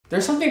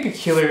There's something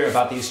peculiar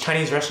about these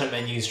Chinese restaurant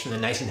menus from the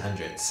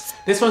 1900s.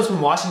 This one's from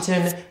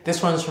Washington,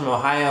 this one's from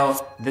Ohio,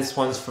 this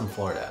one's from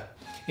Florida.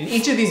 In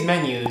each of these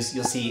menus,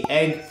 you'll see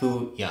egg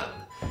Foo Young.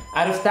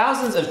 Out of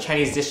thousands of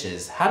Chinese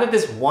dishes, how did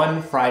this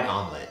one fried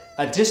omelet,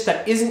 a dish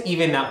that isn't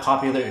even that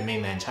popular in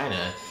mainland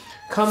China,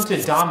 come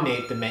to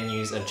dominate the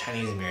menus of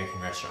Chinese American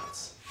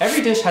restaurants?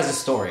 Every dish has a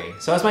story,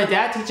 so as my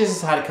dad teaches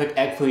us how to cook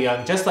egg Foo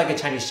Young just like a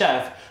Chinese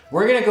chef,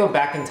 we're gonna go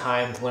back in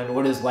time to learn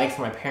what it was like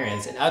for my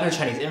parents and other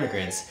Chinese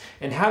immigrants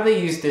and how they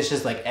used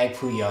dishes like egg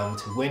Foo Young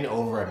to win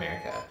over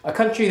America, a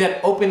country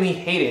that openly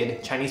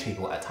hated Chinese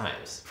people at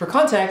times. For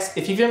context,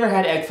 if you've never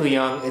had egg Foo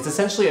Young, it's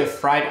essentially a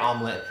fried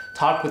omelet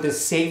topped with a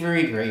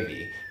savory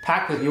gravy,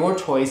 packed with your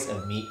choice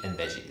of meat and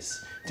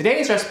veggies.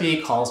 Today's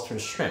recipe calls for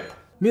shrimp.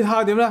 搣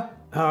蝦點咧？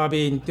下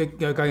邊嘅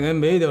近嘅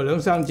尾度兩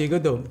三節嗰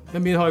度一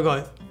搣開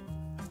佢，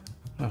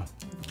啊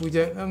背脊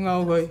一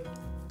勾佢，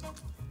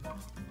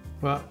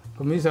好啦，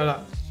咁搣晒啦。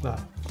嗱，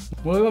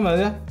我哋今日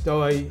咧就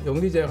係用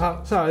呢隻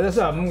蝦31、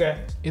35嘅。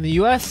In the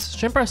US,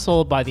 shrimp are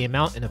sold by the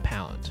amount in a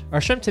pound.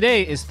 Our shrimp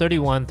today is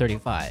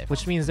 31.35,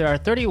 which means there are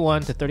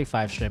 31 to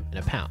 35 shrimp in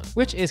a pound,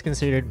 which is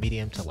considered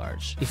medium to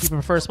large. If you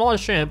prefer smaller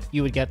shrimp,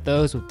 you would get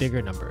those with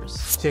bigger numbers.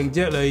 成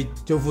隻嚟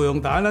做芙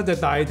蓉蛋啦，就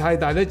太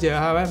大一隻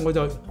係咪？我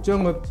就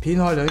將佢片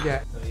開兩隻。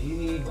呢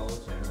啲冇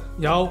上啊。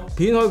有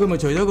片開佢咪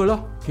除咗佢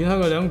咯，片開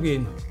佢兩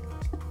邊，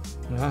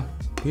啊，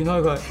片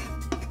開佢。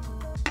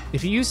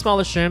If you use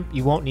smaller shrimp,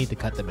 you won't need to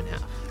cut them in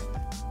half.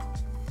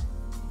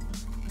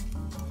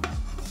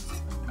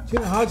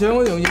 下腸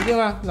好容易啫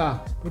嘛，嗱，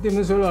佢啲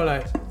咁水落嚟，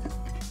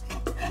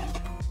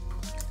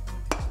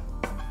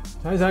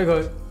洗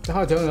佢，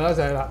蝦腸就得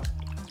晒啦，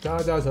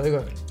揸水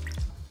佢，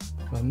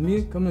嗱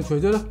呢咁就除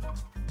咗啦。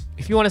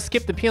If you want to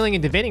skip the peeling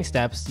and deveining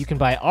steps, you can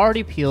buy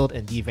already peeled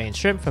and deveined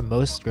shrimp from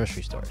most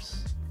grocery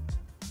stores.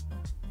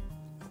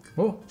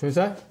 好，除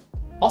晒。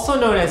Also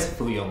known as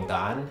Foo Young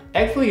Dan,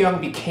 egg Foo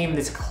Young became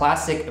this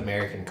classic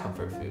American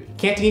comfort food.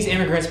 Cantonese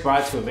immigrants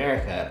brought it to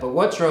America, but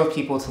what drove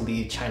people to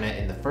leave China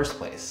in the first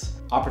place?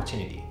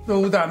 Opportunity.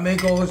 到達美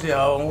國嘅時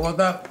候，我覺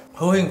得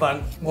好興奮，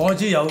我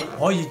知有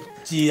可以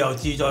自由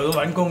自在咁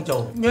揾工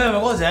做，因為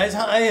嗰時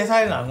喺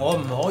China我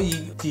唔可以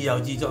自由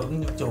自在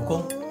咁做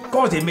工。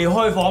嗰時未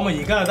開放嘛，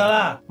而家就得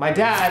啦。My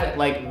dad,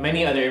 like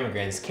many other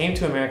immigrants, came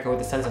to America with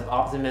a sense of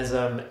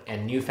optimism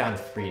and newfound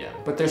freedom,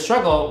 but their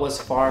struggle was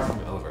far from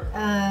over.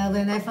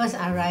 When I first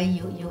arrived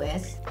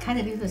US, kind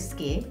of little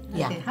scared.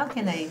 I said, how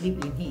can I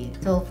live in here?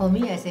 So for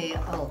me, I say,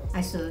 oh,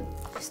 I should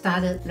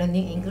start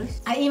learning English.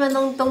 I even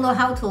don't know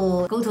how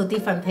to go to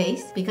different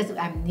place because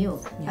I'm new.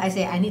 I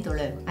say I need to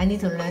learn. I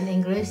need to learn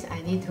English.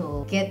 I need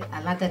to get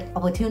another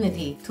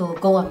opportunity to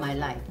go on my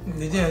life.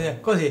 你知唔知？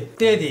嗰時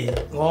爹哋，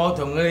我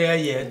同佢阿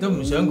爺都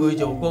唔想佢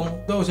做工，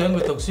都想佢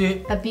讀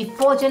書。But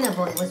before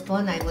Jennifer was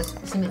born, I was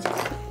cemetery.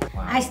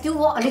 I still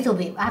walk a little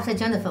bit after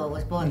Jennifer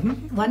was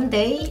born. One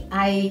day,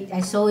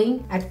 I sewing.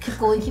 I keep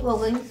going.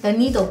 The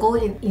needle go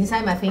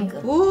inside my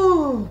finger.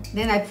 Ooh.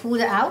 Then I pulled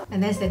it out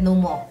and then said no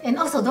more. And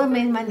also don't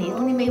make money.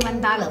 Only make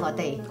 $1 per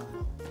day.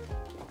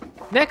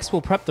 Next,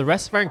 we'll prep the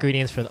rest of our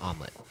ingredients for the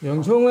omelet.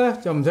 洋葱咧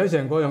就唔使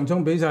成個洋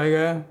葱俾晒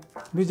嘅，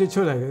搣咗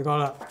出嚟就夠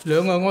啦。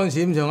2個安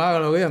士咁上下嘅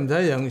路嘅，唔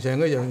使成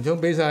個洋葱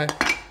俾晒，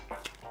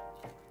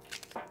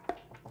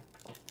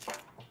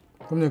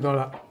咁就夠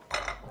啦。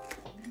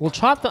We'll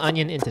chop the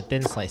onion into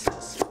thin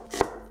slices.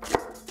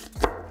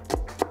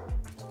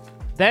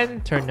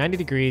 Then turn 90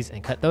 degrees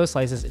and cut those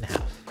slices in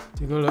half.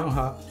 切佢兩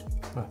下，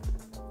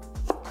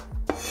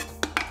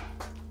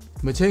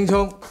咪青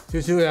葱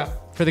少少嘅。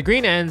For the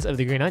green ends of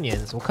the green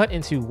onions, we'll cut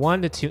into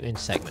 1 to 2 inch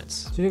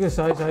segments. 切佢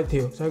細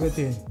條，細佢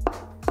段。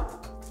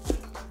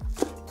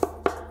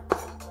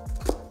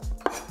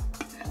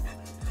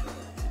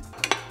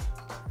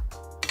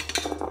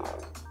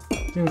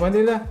剩翻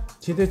啲咧，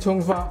切啲葱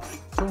花、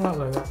葱粒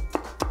嚟嘅。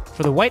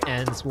For the white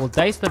ends, we'll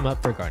dice them up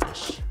for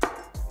garnish.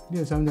 呢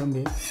度3隻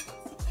面，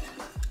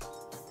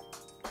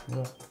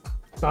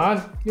蛋，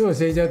呢度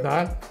4隻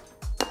蛋。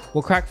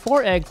We'll crack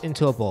 4 eggs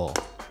into a bowl.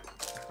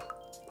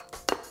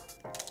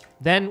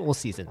 Then we'll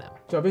season them.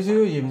 再俾少少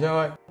鹽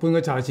上去，半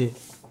個茶匙，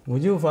胡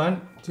椒粉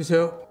少少。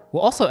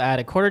We'll also add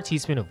a 1/4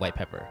 teaspoon of white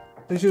pepper.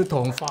 俾少少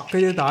糖發嗰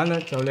啲蛋咧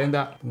就靚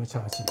得，半個茶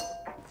匙。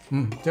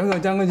整佢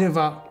爭嗰先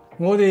發。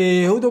我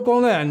哋好多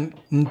江南人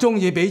唔中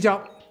意俾汁。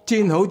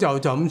煎好就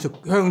咁熟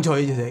香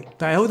脆就食，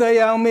但係好睇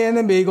有咩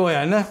咧？美國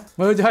人咧，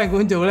我喺餐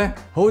館做咧，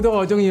好多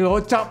我中意攞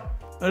汁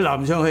去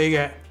淋上去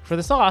嘅。For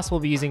the sauce, we'll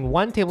be using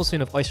 1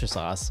 tablespoon of oyster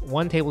sauce,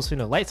 1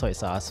 tablespoon of light soy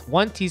sauce,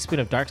 1 teaspoon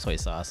of dark soy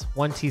sauce,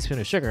 1 teaspoon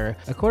of sugar,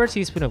 a 1/4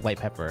 teaspoon of white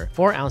pepper,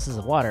 4 ounces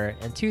of water,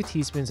 and 2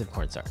 teaspoons of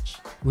cornstarch.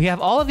 We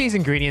have all of these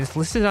ingredients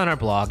listed on our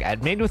blog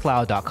at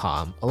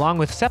madewithlao.com, along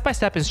with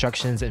step-by-step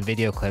instructions and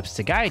video clips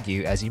to guide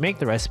you as you make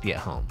the recipe at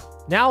home.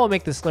 Now we'll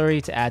make the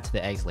slurry to add to the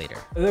eggs later.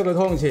 一個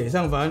湯匙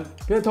生粉，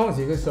幾湯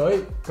匙嘅水，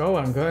攪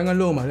勻佢，一陣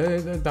撈埋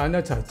啲蛋一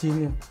齊煎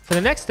嘅。For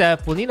the next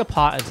step, we'll need a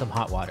pot and some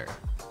hot water.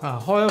 開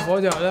咗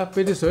火之後咧，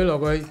俾啲水落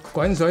去，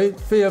滾水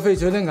飛咗飛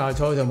水啲芽菜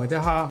同埋啲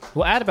蝦。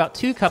We'll add about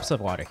 2 cups of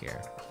water here.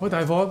 好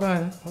大火，梗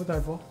係好大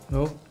火。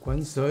好，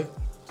滾水，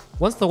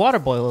 Once the water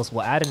boils,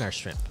 we'll add in our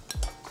shrimp.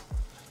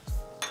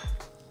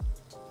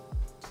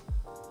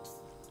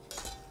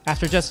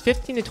 After just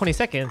 15 to 20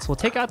 seconds, we'll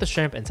take out the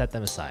shrimp and set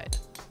them aside.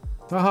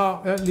 一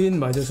攣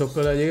埋就熟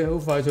㗎啦，已經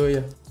好快脆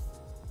嘅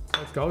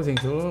，9成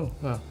熟咯。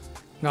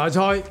芽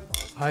菜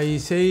係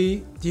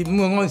4至5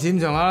個安士咁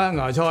上下啦，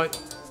芽菜。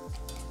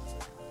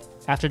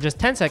After just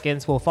 10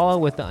 seconds, we'll follow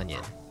with the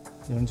onion.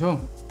 洋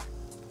葱。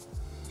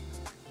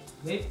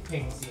你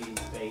平時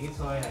肥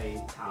菜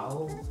係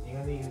炒，點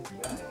解呢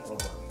而家係嗰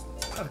個？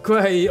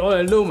佢係我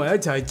哋撈埋一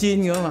齊煎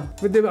㗎嘛，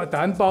嗰啲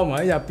蛋包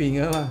埋喺入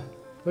邊㗎嘛，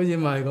好似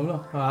咪係咁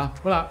咯，係嘛？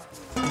好啦，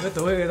而家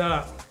倒起佢得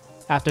啦。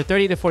After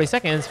 30 to 40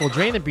 seconds, we'll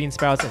drain the bean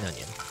sprouts and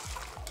onion.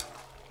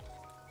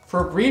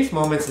 For brief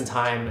moments in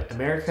time,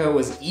 America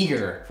was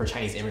eager for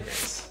Chinese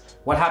immigrants.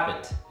 What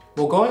happened?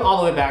 Well, going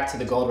all the way back to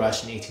the gold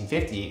rush in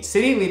 1850,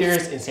 city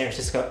leaders in San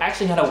Francisco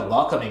actually had a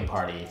welcoming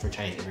party for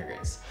Chinese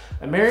immigrants.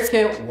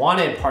 America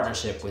wanted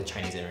partnership with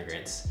Chinese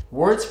immigrants.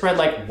 Word spread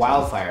like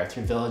wildfire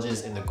through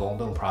villages in the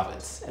Guangdong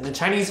province, and the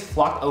Chinese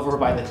flocked over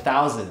by the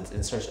thousands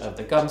in search of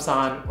the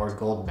Gumsan or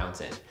Gold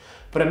Mountain.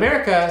 But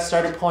America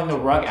started pulling the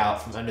rug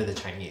out from under the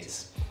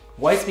Chinese.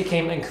 Whites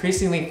became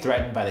increasingly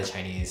threatened by the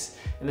Chinese,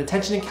 and the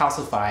tension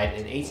calcified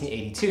in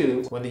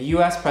 1882 when the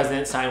US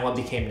president signed what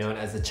became known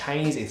as the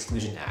Chinese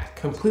Exclusion Act,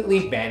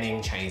 completely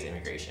banning Chinese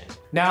immigration.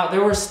 Now,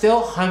 there were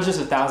still hundreds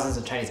of thousands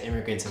of Chinese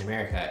immigrants in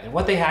America, and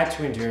what they had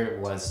to endure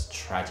was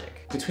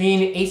tragic.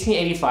 Between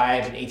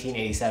 1885 and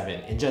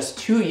 1887, in just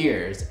 2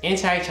 years,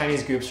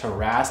 anti-Chinese groups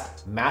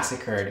harassed,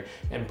 massacred,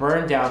 and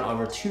burned down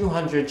over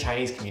 200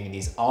 Chinese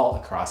communities all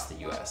across the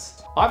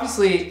US.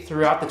 Obviously,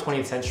 throughout the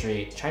 20th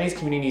century, Chinese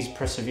communities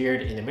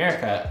persevered in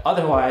America,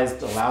 otherwise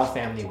the Lau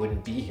family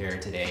wouldn't be here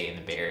today in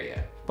the Bay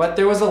Area. But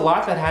there was a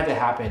lot that had to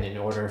happen in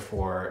order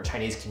for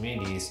Chinese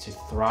communities to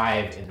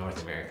thrive in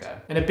North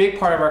America. And a big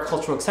part of our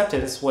cultural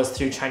acceptance was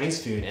through Chinese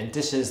food and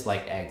dishes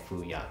like egg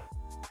Foo Young.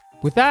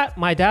 With that,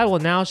 my dad will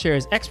now share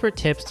his expert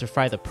tips to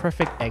fry the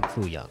perfect egg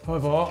Foo Young. 開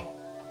火，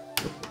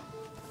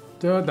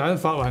將個蛋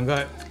發勻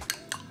佢。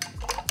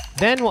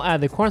 Then we'll add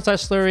the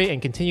cornstarch slurry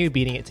and continue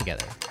beating it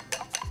together.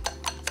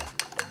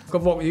 個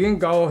鑊已經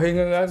夠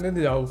興啦，呢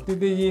啲油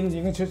啲煙已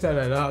經出晒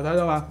嚟啦，睇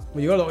到嘛？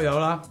而家落油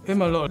啦，起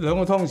碼落2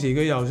個湯匙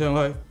嘅油上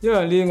去，因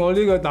為你我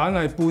呢個蛋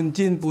係半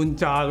煎半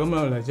炸咁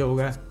樣嚟做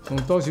嘅，用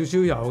多少少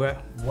油嘅。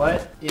What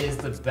is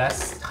the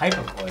best type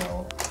of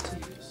oil to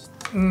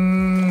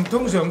use?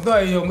 通常都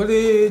係用嗰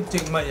啲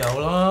植物油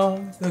咯，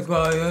一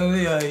個嗰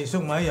啲係粟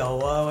米油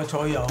啊、菜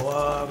油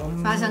啊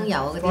咁。花生油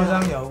嗰啲。花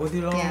生油嗰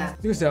啲咯。Yeah. 呢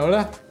個時候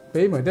咧，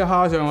俾埋啲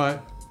蝦上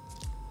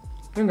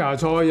去，啲芽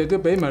菜亦都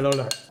俾埋落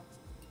嚟。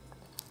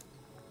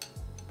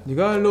 而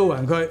家撈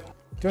勻佢，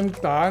將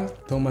蛋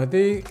同埋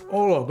啲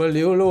菠蘿嘅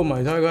料撈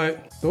埋晒佢，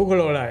倒佢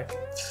落嚟。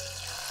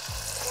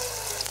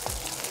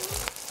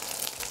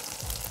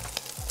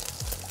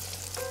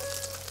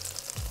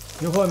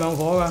要開猛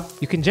火㗎。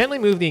You can gently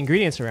move the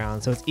ingredients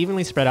around so it's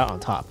evenly spread out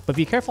on top, but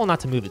be careful not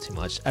to move it too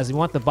much, as we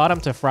want the bottom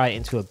to fry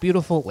into a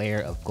beautiful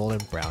layer of golden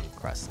brown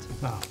crust.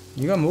 嗱，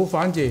而家唔好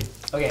反住。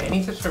 Okay,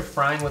 any tips for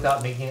frying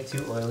without making it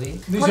too oily?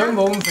 你想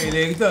冇咁肥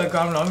膩都係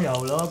橄欖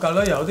油咯，橄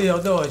欖油都有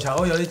得嚟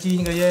炒，有啲煎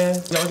嘅啫，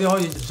有啲可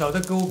以受得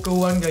高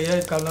溫嘅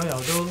啫，橄欖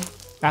油都。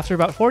After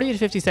about 40 to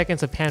 50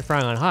 seconds of pan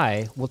frying on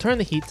high, we'll turn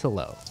the heat to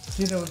low.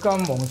 煎到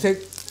金黃色，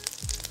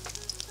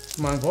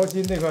慢火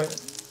煎啲佢。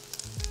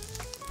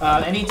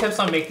 Any tips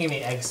on making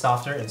the eggs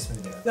softer and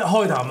smoother? 一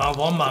開頭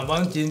慢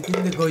慢煎，煎到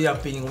佢入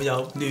邊會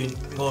有嫩，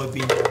外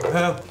邊又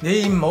香。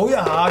你唔好一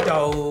下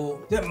就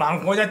一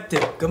猛火一直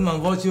咁猛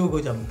火燒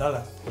佢就唔得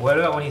啦。What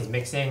about when he's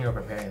mixing or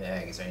preparing the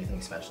egg? Is there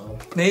anything special?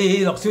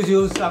 你落少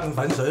少生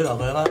粉水落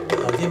去啦，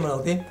落啲咪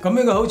落啲。咁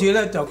呢個好似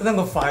咧就等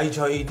個快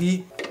脆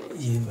啲，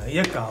燃為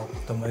一嚿，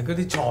同埋嗰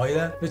啲菜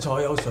咧，啲菜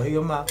有水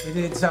噶嘛，呢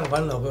啲生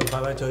粉落去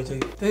快脆脆，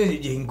跟住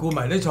凝固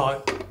埋啲菜。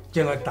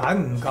 淨係蛋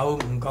唔夠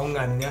韌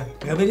嘅，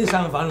有俾啲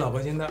生粉落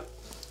去先得。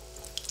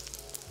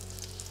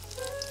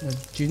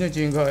轉一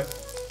轉佢。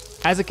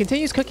As it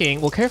continues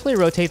cooking, we'll carefully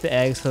rotate the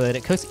egg so that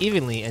it cooks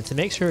evenly and to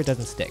make sure it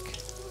doesn't stick.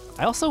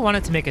 I also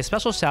wanted to make a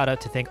special shout out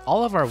to thank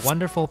all of our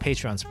wonderful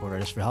Patreon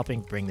supporters for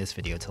helping bring this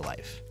video to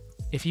life.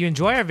 If you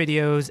enjoy our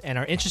videos and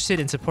are interested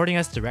in supporting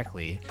us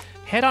directly,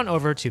 head on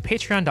over to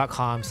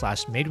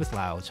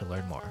patreon.com/madewithlau to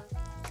learn more.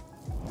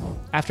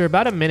 After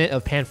about a minute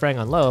of pan frying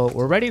on low,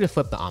 we're ready to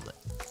flip the omelet.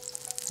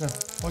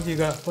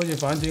 開始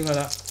反轉㗎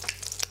啦，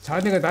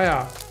踩啲佢底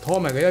下，拖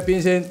埋佢一邊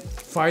先，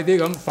快啲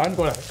咁反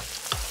過嚟，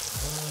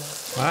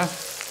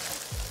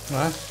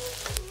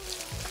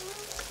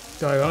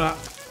就係咁啦，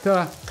得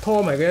啦，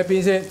拖埋佢一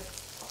邊先。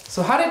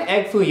So how did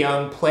egg Foo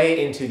Young play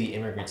into the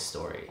immigrant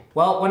story?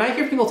 Well, when I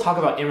hear people talk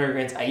about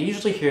immigrants, I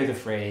usually hear the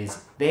phrase,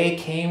 they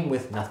came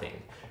with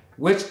nothing.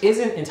 which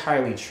isn't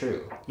entirely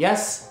true.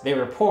 Yes, they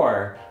were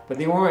poor, but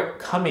they weren't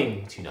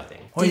coming to nothing.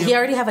 Did he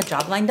already have a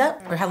job lined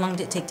up? Or how long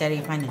did it take Daddy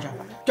to find a job?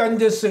 跟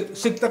咗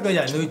識得嘅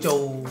人去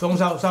做裝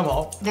修三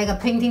行， Like a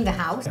painting the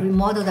house,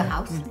 remodel the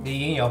house. 你已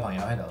經有朋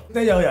友喺度。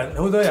都有人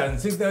好多人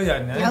識得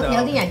人喺度。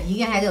有啲人已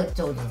經喺度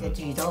做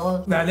住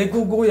咗。嗱，你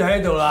姑姑又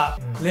喺度啦，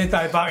你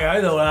大伯又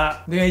喺度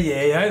啦，你嘅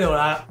爺又喺度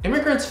啦。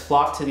Immigrants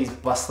flocked to these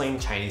bustling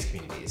Chinese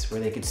communities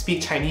where they could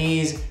speak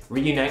Chinese,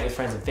 reunite with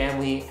friends and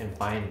family, and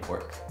find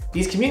work.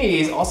 These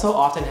communities also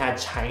often had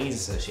Chinese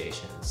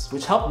associations,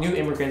 which helped new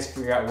immigrants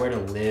figure out where to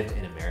live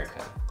in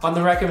America. On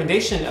the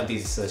recommendation of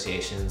these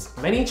associations,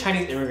 many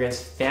Chinese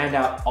immigrants fanned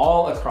out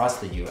all across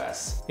the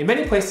US. In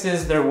many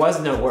places, there was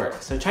no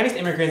work, so Chinese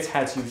immigrants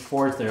had to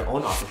forge their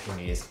own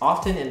opportunities,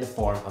 often in the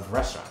form of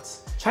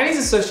restaurants. Chinese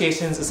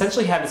associations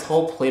essentially had this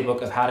whole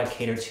playbook of how to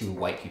cater to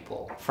white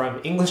people, from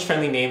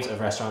English-friendly names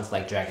of restaurants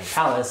like Dragon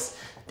Palace,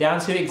 down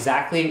to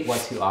exactly what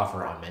to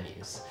offer on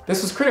menus.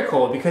 This was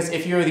critical because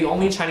if you were the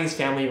only Chinese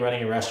family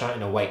running a restaurant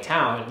in a white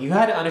town, you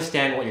had to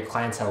understand what your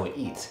clientele would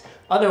eat.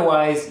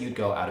 Otherwise, you'd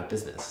go out of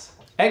business.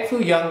 Egg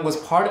Foo Young was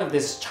part of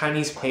this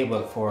Chinese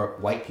playbook for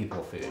white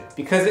people food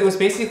because it was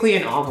basically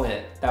an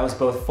omelette that was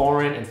both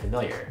foreign and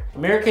familiar.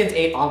 Americans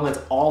ate omelets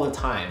all the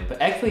time, but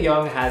Egg Foo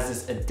Young has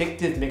this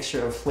addictive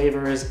mixture of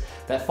flavors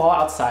that fall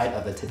outside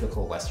of the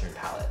typical Western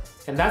palate.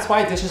 And that's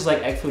why dishes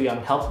like Egg Foo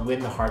Young helped win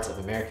the hearts of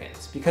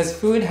Americans, because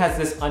food has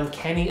this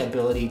uncanny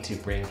ability to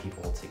bring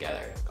people together.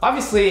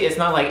 Obviously, it's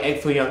not like Egg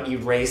Foo Young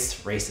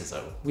erased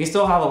racism. We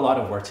still have a lot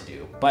of work to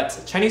do,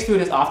 but Chinese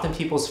food is often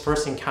people's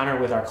first encounter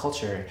with our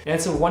culture, and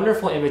it's a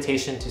wonderful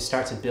invitation to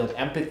start to build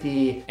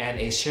empathy and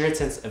a shared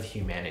sense of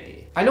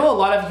humanity. I know a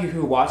lot of you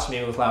who watch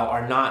me with Lau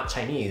are not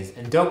Chinese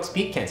and don't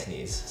speak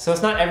Cantonese, so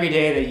it's not every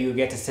day that you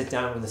get to sit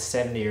down with a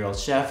 70-year-old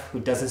chef who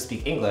doesn't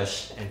speak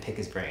English and pick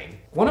his brain.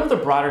 One of the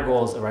broader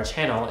goals of our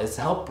channel is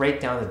to help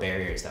break down the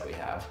barriers that we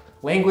have,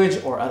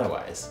 language or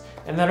otherwise,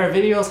 and that our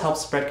videos help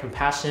spread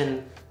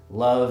compassion,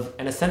 love,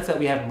 and a sense that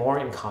we have more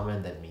in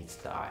common than meets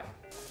the eye.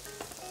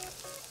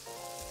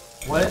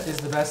 What is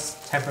the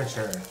best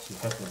temperature to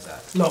cook this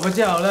at? 落咗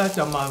之後咧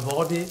就慢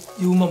火啲，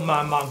要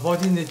慢火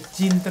先至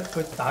煎得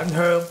個蛋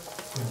香，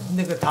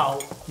呢個頭。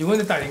如果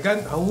你突然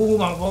間好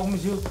慢火咁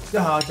少，一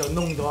下就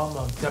燶咗啊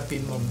嘛，入邊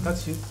咪唔得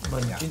少，咪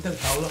唔煎得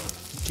透咯。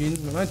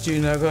慢慢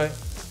轉下佢，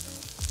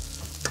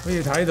可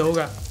以睇到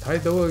㗎，睇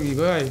到如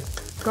果係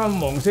金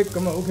黃色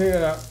咁就 OK 㗎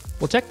啦。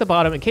We'll check the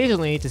bottom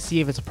occasionally to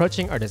see if it's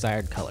approaching our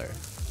desired color.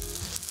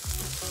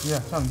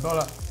 Yeah, 差唔多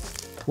啦。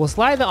We'll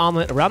slide the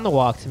omelet around the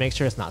wok to make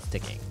sure it's not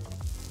sticking.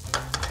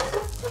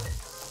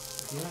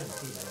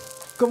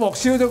 個鑊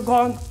燒得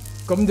乾，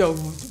咁就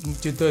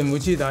絕對唔會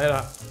黐底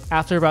啦。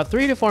After about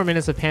 3 to 4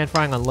 minutes of pan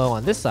frying on low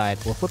on this side,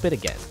 we'll flip it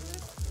again.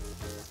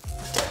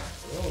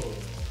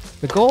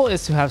 The goal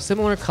is to have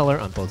similar color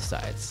on both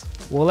sides.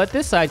 We'll let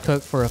this side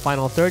cook for a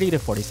final 30 to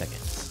 40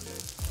 seconds.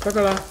 得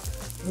㗎啦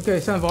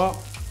 ，OK， 閂火。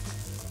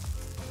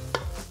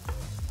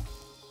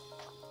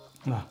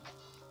嗱。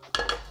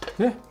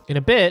In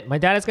a bit, my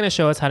dad is going to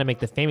show us how to make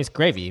the famous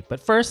gravy, but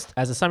first,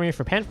 as a summary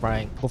for pan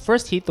frying, we'll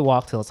first heat the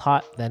wok till it's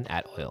hot, then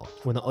add oil.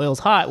 When the oil is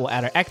hot, we'll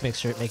add our egg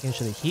mixture, making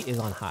sure the heat is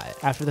on high.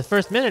 After the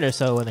first minute or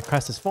so, when the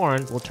crust is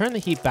formed, we'll turn the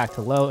heat back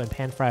to low and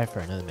pan fry for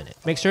another minute.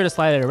 Make sure to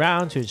slide it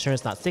around to ensure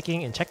it's not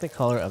sticking and check the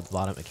color of the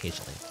bottom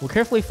occasionally. We'll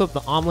carefully flip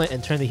the omelet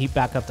and turn the heat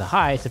back up to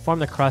high to form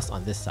the crust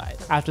on this side.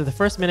 After the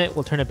first minute,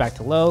 we'll turn it back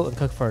to low and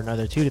cook for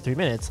another 2 to 3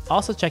 minutes,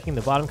 also checking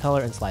the bottom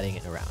color and sliding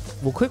it around.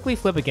 We'll quickly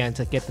flip again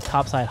to get the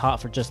top side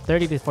hot for just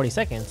 30 to 40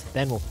 seconds,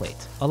 then we'll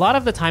plate. A lot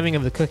of the timing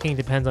of the cooking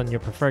depends on your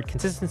preferred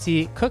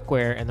consistency,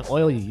 cookware, and the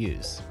oil you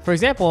use. For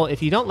example,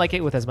 if you don't like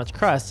it with as much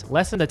crust,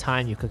 lessen the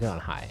time you cook it on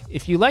high.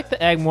 If you like the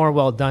egg more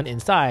well done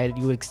inside,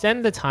 you would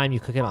extend the time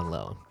you cook it on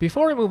low.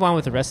 Before we move on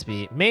with the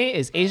recipe, May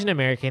is Asian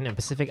American and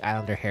Pacific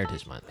Islander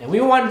Heritage Month. And we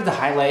wanted to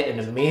highlight an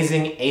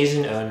amazing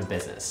Asian-owned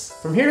business.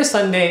 From Here to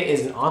Sunday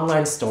is an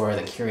online store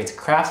that curates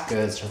craft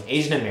goods from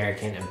Asian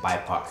American and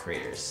BIPOC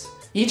creators.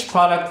 Each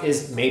product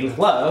is made with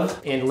love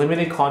in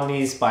limited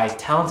quantities by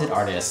talented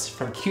artists,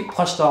 from cute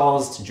plush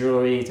dolls to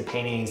jewelry to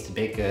paintings to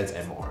baked goods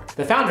and more.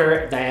 The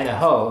founder, Diana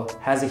Ho,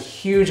 has a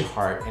huge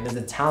heart and is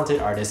a talented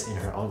artist in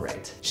her own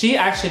right. She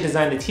actually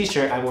designed the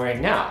t-shirt I'm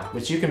wearing now,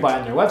 which you can buy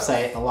on their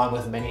website along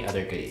with many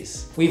other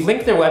goodies. We've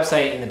linked their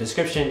website in the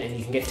description and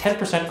you can get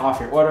 10% off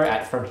your order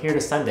at From Here to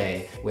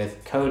Sunday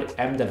with code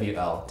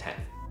MWL10.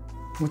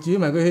 我煮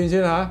埋佢芡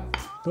先嚇，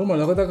倒埋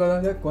落去得㗎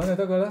啦，一滾就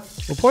得㗎啦。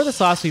We'll pour the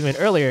sauce we made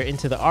earlier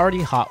into the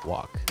already hot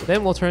wok.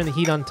 Then we'll turn the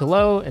heat on to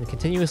low and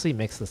continuously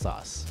mix the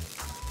sauce.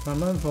 慢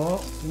慢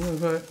火整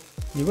佢。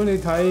如果你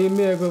睇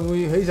咩，佢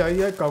會起晒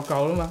一嚿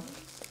嚿啦嘛。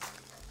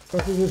加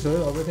少少水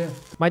落去添。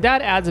My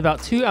dad adds about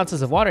 2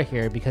 ounces of water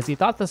here because he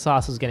thought the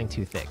sauce was getting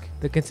too thick.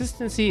 The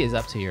consistency is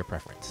up to your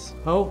preference.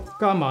 好，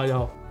加麻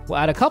油。We'll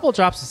add a couple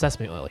drops of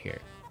sesame oil here.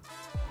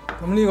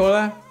 咁呢個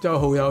咧就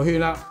蠔油芡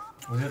啦。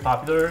Was it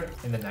popular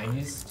in the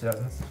 90s,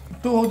 2000s?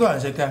 都好多人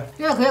食嘅。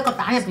因為佢一個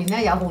蛋入邊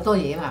咧有好多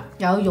嘢嘛，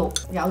有肉、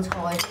有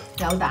菜、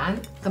有蛋，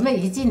咁咧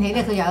而煎起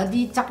咧佢有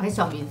啲汁喺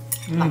上面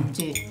淋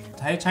住。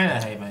喺 China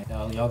係咪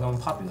有咁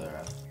popular 啊？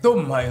都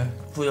唔係啊，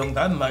芙蓉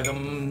蛋唔係咁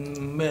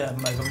咩啊，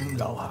唔係咁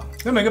流行，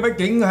因為佢畢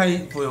竟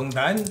係芙蓉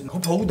蛋好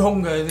普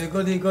通嘅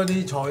嗰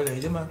啲菜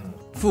嚟啫嘛。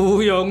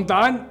芙蓉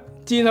蛋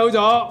煎好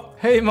咗，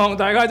希望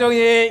大家中意。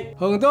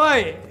紅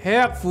隊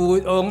吃芙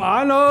蓉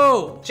眼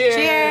咯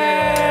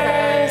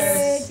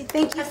Cheers!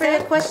 Thank you for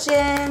your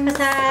question.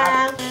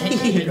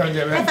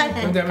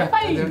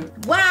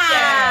 Wow!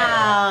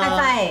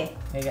 High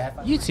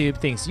five. YouTube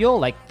thinks you'll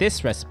like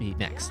this recipe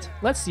next.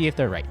 Let's see if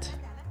they're right.